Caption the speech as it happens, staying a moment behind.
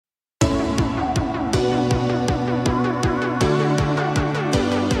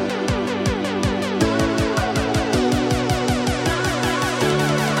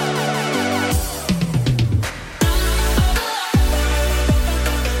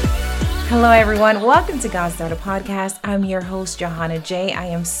Hello, everyone. Welcome to God Started Podcast. I'm your host, Johanna J. I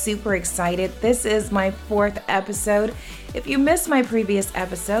am super excited. This is my 4th episode. If you missed my previous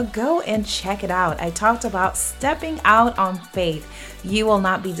episode, go and check it out. I talked about stepping out on faith. You will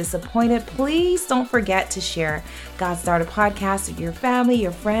not be disappointed. Please don't forget to share God Started Podcast with your family,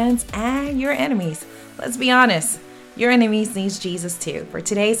 your friends, and your enemies. Let's be honest. Your enemies needs Jesus too. For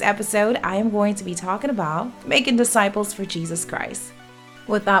today's episode, I am going to be talking about making disciples for Jesus Christ.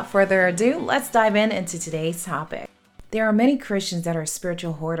 Without further ado, let's dive into today's topic. There are many Christians that are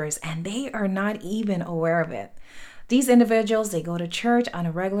spiritual hoarders, and they are not even aware of it. These individuals, they go to church on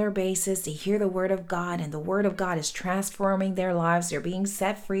a regular basis, they hear the word of God, and the word of God is transforming their lives. They're being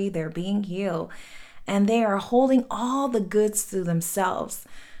set free, they're being healed, and they are holding all the goods to themselves.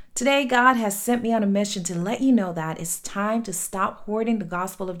 Today, God has sent me on a mission to let you know that it's time to stop hoarding the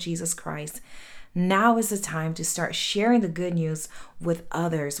gospel of Jesus Christ. Now is the time to start sharing the good news with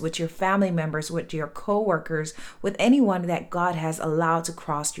others, with your family members, with your co-workers, with anyone that God has allowed to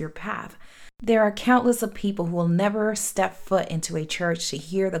cross your path. There are countless of people who will never step foot into a church to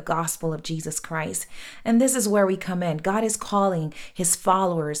hear the gospel of Jesus Christ. And this is where we come in. God is calling his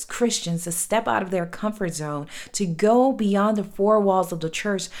followers, Christians, to step out of their comfort zone, to go beyond the 4 walls of the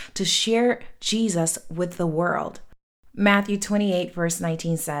church, to share Jesus with the world. Matthew 28 verse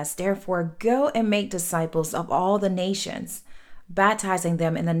 19 says, "Therefore go and make disciples of all the nations, baptizing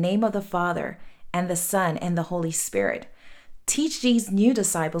them in the name of the Father and the Son and the Holy Spirit. Teach these new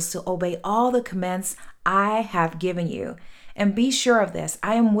disciples to obey all the commands I have given you. And be sure of this,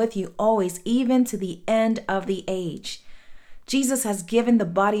 I am with you always, even to the end of the age." Jesus has given the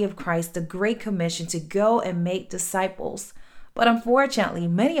body of Christ the great commission to go and make disciples. But unfortunately,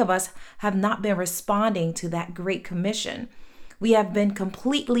 many of us have not been responding to that great commission. We have been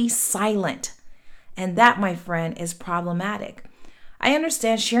completely silent. And that, my friend, is problematic. I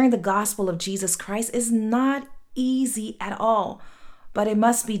understand sharing the gospel of Jesus Christ is not easy at all, but it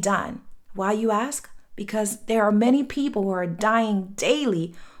must be done. Why, you ask? Because there are many people who are dying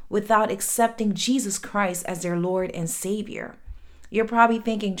daily without accepting Jesus Christ as their Lord and Savior. You're probably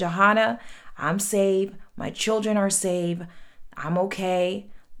thinking, Johanna, I'm saved. My children are saved. I'm okay.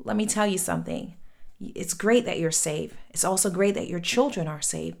 Let me tell you something. It's great that you're saved. It's also great that your children are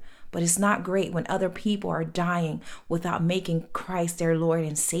saved, but it's not great when other people are dying without making Christ their Lord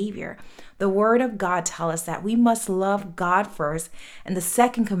and Savior. The Word of God tells us that we must love God first, and the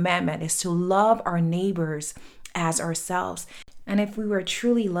second commandment is to love our neighbors as ourselves. And if we were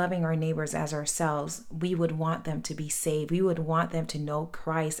truly loving our neighbors as ourselves, we would want them to be saved. We would want them to know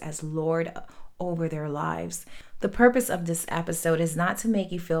Christ as Lord over their lives. The purpose of this episode is not to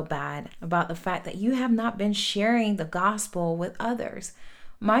make you feel bad about the fact that you have not been sharing the gospel with others.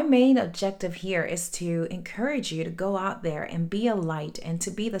 My main objective here is to encourage you to go out there and be a light and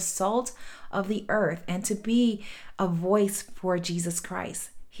to be the salt of the earth and to be a voice for Jesus Christ.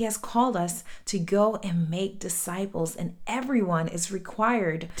 He has called us to go and make disciples, and everyone is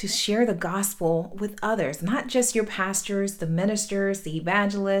required to share the gospel with others, not just your pastors, the ministers, the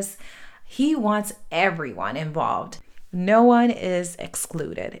evangelists. He wants everyone involved. No one is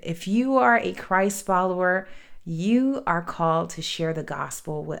excluded. If you are a Christ follower, you are called to share the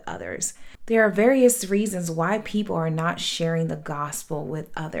gospel with others. There are various reasons why people are not sharing the gospel with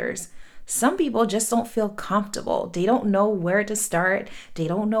others. Some people just don't feel comfortable. They don't know where to start. They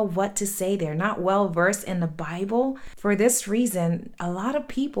don't know what to say. They're not well versed in the Bible. For this reason, a lot of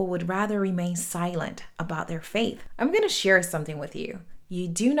people would rather remain silent about their faith. I'm going to share something with you. You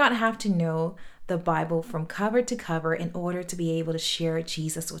do not have to know the Bible from cover to cover in order to be able to share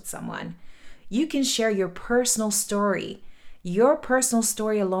Jesus with someone. You can share your personal story. Your personal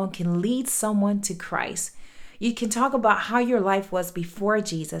story alone can lead someone to Christ. You can talk about how your life was before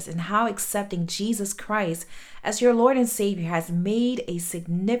Jesus and how accepting Jesus Christ as your Lord and Savior has made a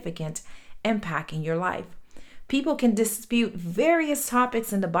significant impact in your life. People can dispute various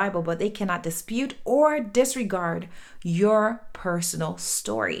topics in the Bible, but they cannot dispute or disregard your personal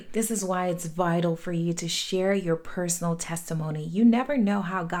story. This is why it's vital for you to share your personal testimony. You never know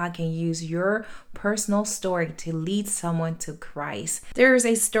how God can use your personal story to lead someone to Christ. There is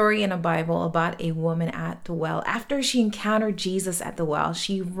a story in the Bible about a woman at the well. After she encountered Jesus at the well,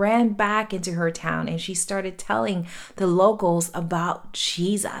 she ran back into her town and she started telling the locals about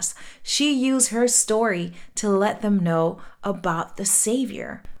Jesus. She used her story to let them know about the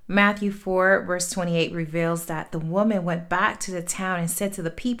Savior. Matthew 4 verse 28 reveals that the woman went back to the town and said to the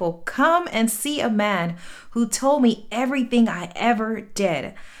people, "Come and see a man who told me everything I ever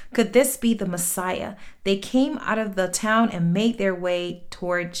did. Could this be the Messiah?" They came out of the town and made their way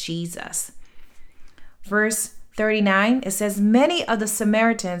toward Jesus. Verse 39, it says, many of the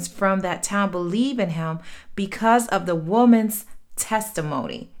Samaritans from that town believe in him because of the woman's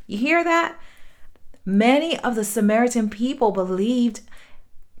testimony. You hear that? Many of the Samaritan people believed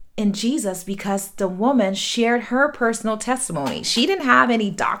in Jesus because the woman shared her personal testimony. She didn't have any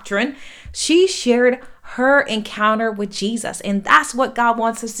doctrine. She shared her encounter with Jesus. And that's what God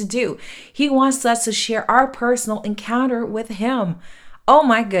wants us to do. He wants us to share our personal encounter with him. Oh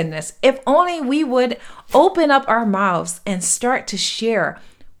my goodness. If only we would open up our mouths and start to share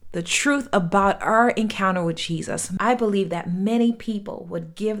the truth about our encounter with Jesus. I believe that many people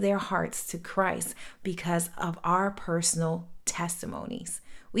would give their hearts to Christ because of our personal testimonies.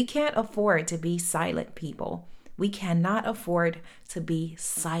 We can't afford to be silent people. We cannot afford to be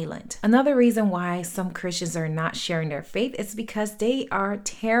silent. Another reason why some Christians are not sharing their faith is because they are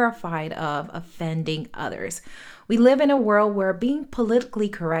terrified of offending others. We live in a world where being politically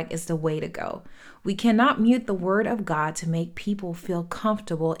correct is the way to go. We cannot mute the word of God to make people feel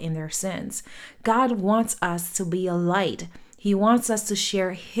comfortable in their sins. God wants us to be a light. He wants us to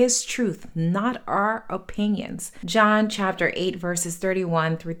share his truth, not our opinions. John chapter 8, verses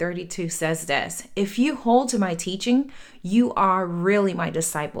 31 through 32 says this, if you hold to my teaching, you are really my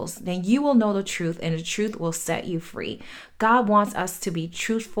disciples. Then you will know the truth, and the truth will set you free. God wants us to be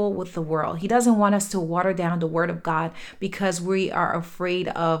truthful with the world. He doesn't want us to water down the word of God because we are afraid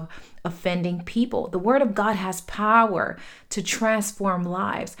of offending people. The word of God has power to transform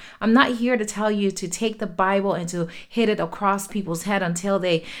lives. I'm not here to tell you to take the Bible and to hit it across people's head until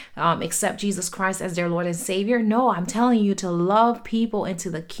they accept Jesus Christ as their Lord and Savior. No, I'm telling you to love people into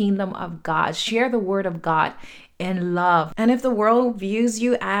the kingdom of God. Share the word of God in love. And if the world views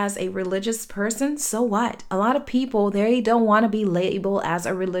you as a religious person, so what? A lot of people, they don't want to be labeled as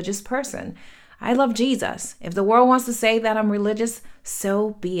a religious person. I love Jesus. If the world wants to say that I'm religious,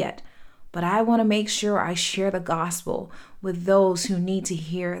 so be it. But I want to make sure I share the gospel with those who need to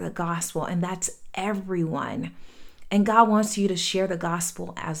hear the gospel, and that's everyone. And God wants you to share the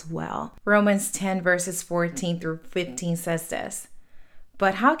gospel as well. Romans 10 verses 14 through 15 says this,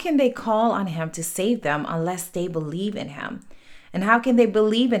 but how can they call on him to save them unless they believe in him? And how can they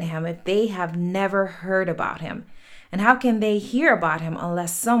believe in him if they have never heard about him? And how can they hear about him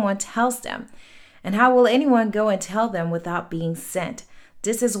unless someone tells them? And how will anyone go and tell them without being sent?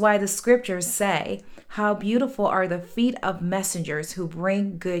 This is why the scriptures say, how beautiful are the feet of messengers who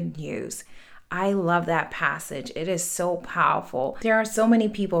bring good news. I love that passage. It is so powerful. There are so many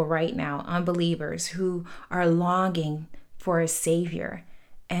people right now, unbelievers, who are longing for a savior.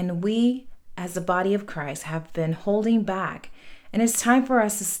 And we, as the body of Christ, have been holding back. And it's time for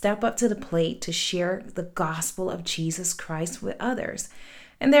us to step up to the plate to share the gospel of Jesus Christ with others.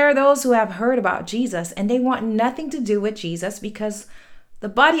 And there are those who have heard about Jesus and they want nothing to do with Jesus because the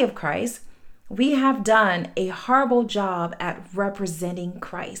body of Christ, we have done a horrible job at representing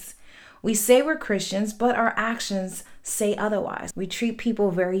Christ. We say we're Christians, but our actions say otherwise. We treat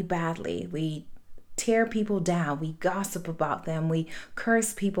people very badly. We tear people down. We gossip about them. We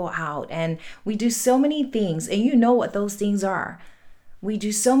curse people out. And we do so many things. And you know what those things are. We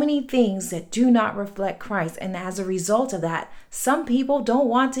do so many things that do not reflect Christ. And as a result of that, some people don't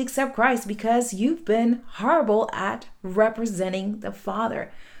want to accept Christ because you've been horrible at representing the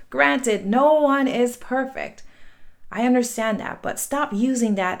Father. Granted, no one is perfect. I understand that, but stop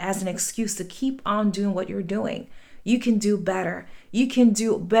using that as an excuse to keep on doing what you're doing. You can do better. You can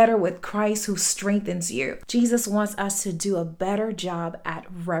do better with Christ who strengthens you. Jesus wants us to do a better job at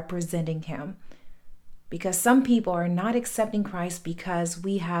representing him. Because some people are not accepting Christ because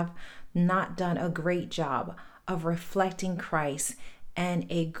we have not done a great job of reflecting Christ in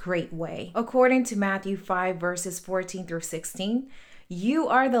a great way. According to Matthew 5 verses 14 through 16, you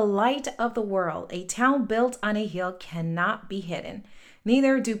are the light of the world. A town built on a hill cannot be hidden.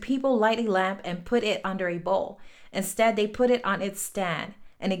 Neither do people light a lamp and put it under a bowl. Instead, they put it on its stand,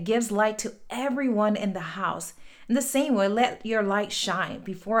 and it gives light to everyone in the house. In the same way, let your light shine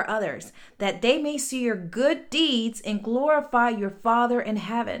before others, that they may see your good deeds and glorify your Father in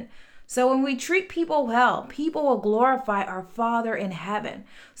heaven. So when we treat people well, people will glorify our Father in heaven.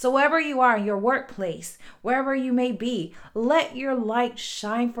 So wherever you are, in your workplace, wherever you may be, let your light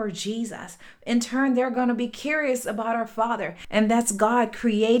shine for Jesus. In turn, they're going to be curious about our Father. And that's God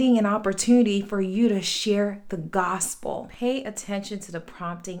creating an opportunity for you to share the gospel. Pay attention to the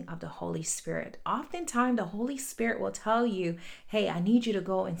prompting of the Holy Spirit. Oftentimes, the Holy Spirit will tell you, hey, I need you to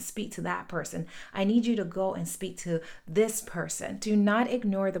go and speak to that person. I need you to go and speak to this person. Do not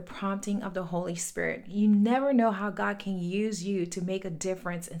ignore the prompting of the Holy Spirit. You never know how God can use you to make a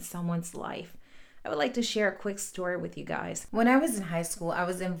difference in someone's life. I would like to share a quick story with you guys. When I was in high school, I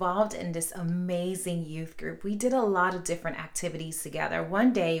was involved in this amazing youth group. We did a lot of different activities together.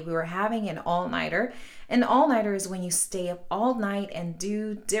 One day we were having an all-nighter. An all-nighter is when you stay up all night and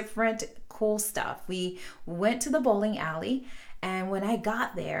do different cool stuff. We went to the bowling alley, and when I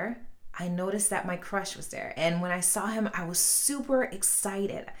got there, I noticed that my crush was there. And when I saw him, I was super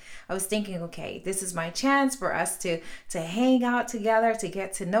excited. I was thinking, okay, this is my chance for us to hang out together, to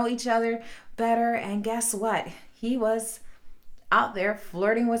get to know each other better. And guess what? He was out there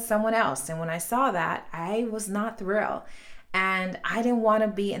flirting with someone else. And when I saw that, I was not thrilled. And I didn't want to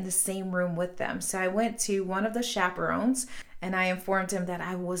be in the same room with them. So I went to one of the chaperones and I informed him that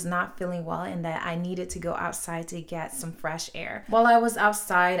I was not feeling well and that I needed to go outside to get some fresh air. While I was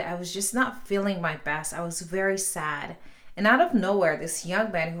outside, I was just not feeling my best. I was very sad. And out of nowhere, this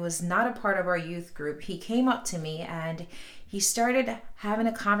young man who was not a part of our youth group, he came up to me and he started having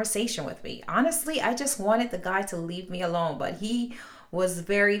a conversation with me. Honestly, I just wanted the guy to leave me alone, but he was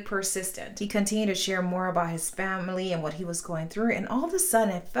very persistent. He continued to share more about his family and what he was going through. And all of a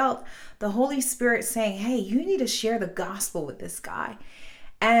sudden, I felt the Holy Spirit saying, hey, you need to share the gospel with this guy.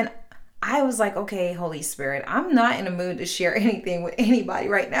 And I was like, okay, Holy Spirit, I'm not in a mood to share anything with anybody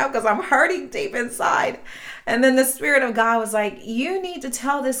right now because I'm hurting deep inside. And then the Spirit of God was like, you need to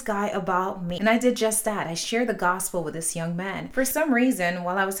tell this guy about me. And I did just that. I shared the gospel with this young man. For some reason,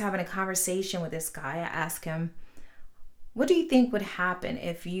 while I was having a conversation with this guy, I asked him, what do you think would happen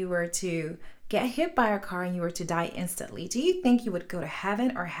if you were to get hit by a car and you were to die instantly? Do you think you would go to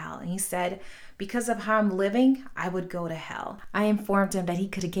heaven or hell? And he said, because of how I'm living, I would go to hell. I informed him that he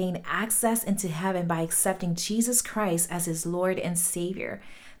could gain access into heaven by accepting Jesus Christ as his Lord and Savior.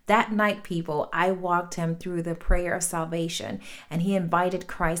 That night, people, I walked him through the prayer of salvation and he invited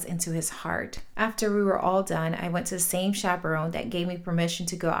Christ into his heart. After we were all done, I went to the same chaperone that gave me permission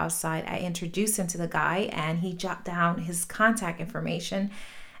to go outside. I introduced him to the guy and he jotted down his contact information,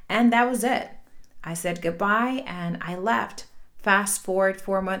 and that was it. I said goodbye and I left. Fast forward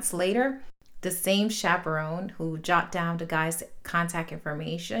 4 months later, the same chaperone who jotted down the guy's contact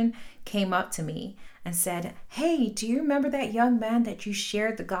information came up to me and said, hey, do you remember that young man that you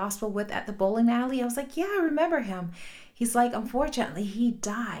shared the gospel with at the bowling alley? I was like, yeah, I remember him. He's like, unfortunately, he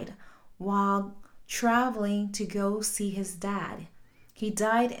died while traveling to go see his dad. He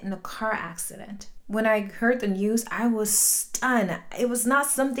died in a car accident. When I heard the news, I was stunned. It was not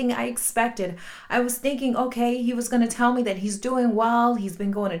something I expected. I was thinking, okay, he was going to tell me that he's doing well, he's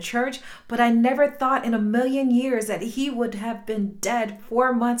been going to church, but I never thought in a million years that he would have been dead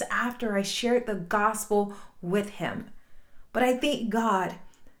 4 months after I shared the gospel with him. But I thank God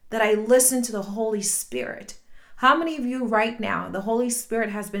that I listened to the Holy Spirit. How many of you right now, the Holy Spirit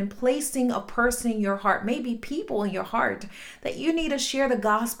has been placing a person in your heart, maybe people in your heart that you need to share the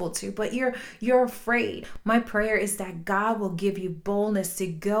gospel to, but you're afraid. My prayer is that God will give you boldness to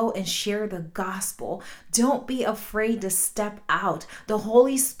go and share the gospel. Don't be afraid to step out. The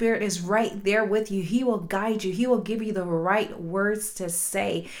Holy Spirit is right there with you. He will guide you. He will give you the right words to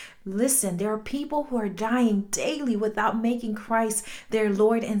say. Listen, there are people who are dying daily without making Christ their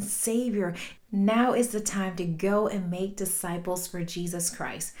Lord and Savior. Now is the time to go and make disciples for Jesus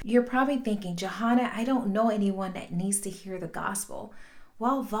Christ. You're probably thinking, Johanna, I don't know anyone that needs to hear the gospel.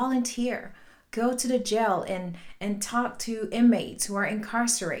 Well, volunteer. Go to the jail and talk to inmates who are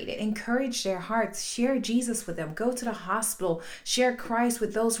incarcerated. Encourage their hearts. Share Jesus with them. Go to the hospital. Share Christ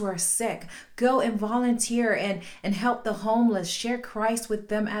with those who are sick. Go and volunteer and help the homeless. Share Christ with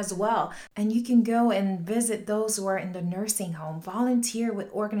them as well. And you can go and visit those who are in the nursing home. Volunteer with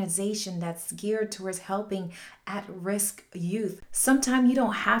organization that's geared towards helping at-risk youth. Sometimes you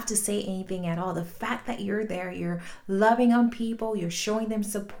don't have to say anything at all. The fact that you're there, you're loving on people, you're showing them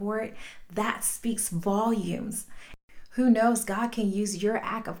support, that speaks volumes. Who knows, God can use your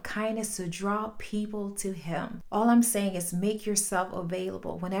act of kindness to draw people to Him. All I'm saying is make yourself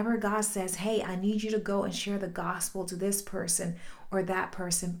available. Whenever God says, hey, I need you to go and share the gospel to this person or that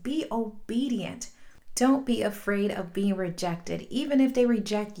person, be obedient. Don't be afraid of being rejected, even if they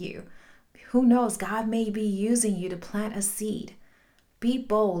reject you. Who knows, God may be using you to plant a seed. Be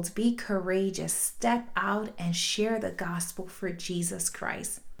bold, be courageous, step out and share the gospel for Jesus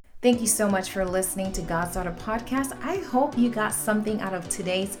Christ. Thank you so much for listening to God's Daughter Podcast. I hope you got something out of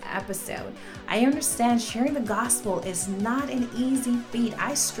today's episode. I understand sharing the gospel is not an easy feat.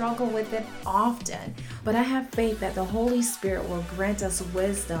 I struggle with it often, but I have faith that the Holy Spirit will grant us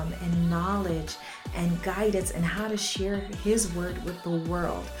wisdom and knowledge and guidance in how to share His word with the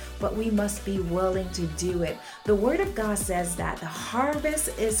world. But we must be willing to do it. The Word of God says that the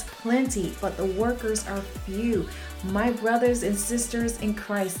harvest is plenty, but the workers are few. My brothers and sisters in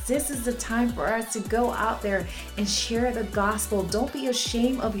Christ, This is the time for us to go out there and share the gospel. Don't be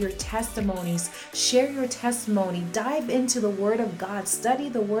ashamed of your testimonies. Share your testimony. Dive into the Word of God. Study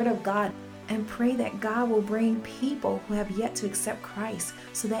the Word of God. And pray that God will bring people who have yet to accept Christ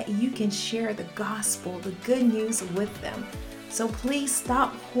so that you can share the gospel, the good news with them. So please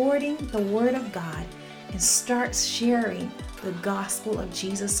stop hoarding the Word of God and start sharing the gospel of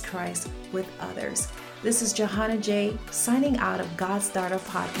Jesus Christ with others. This is Johanna J. signing out of God's Daughter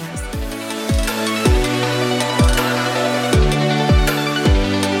Podcast.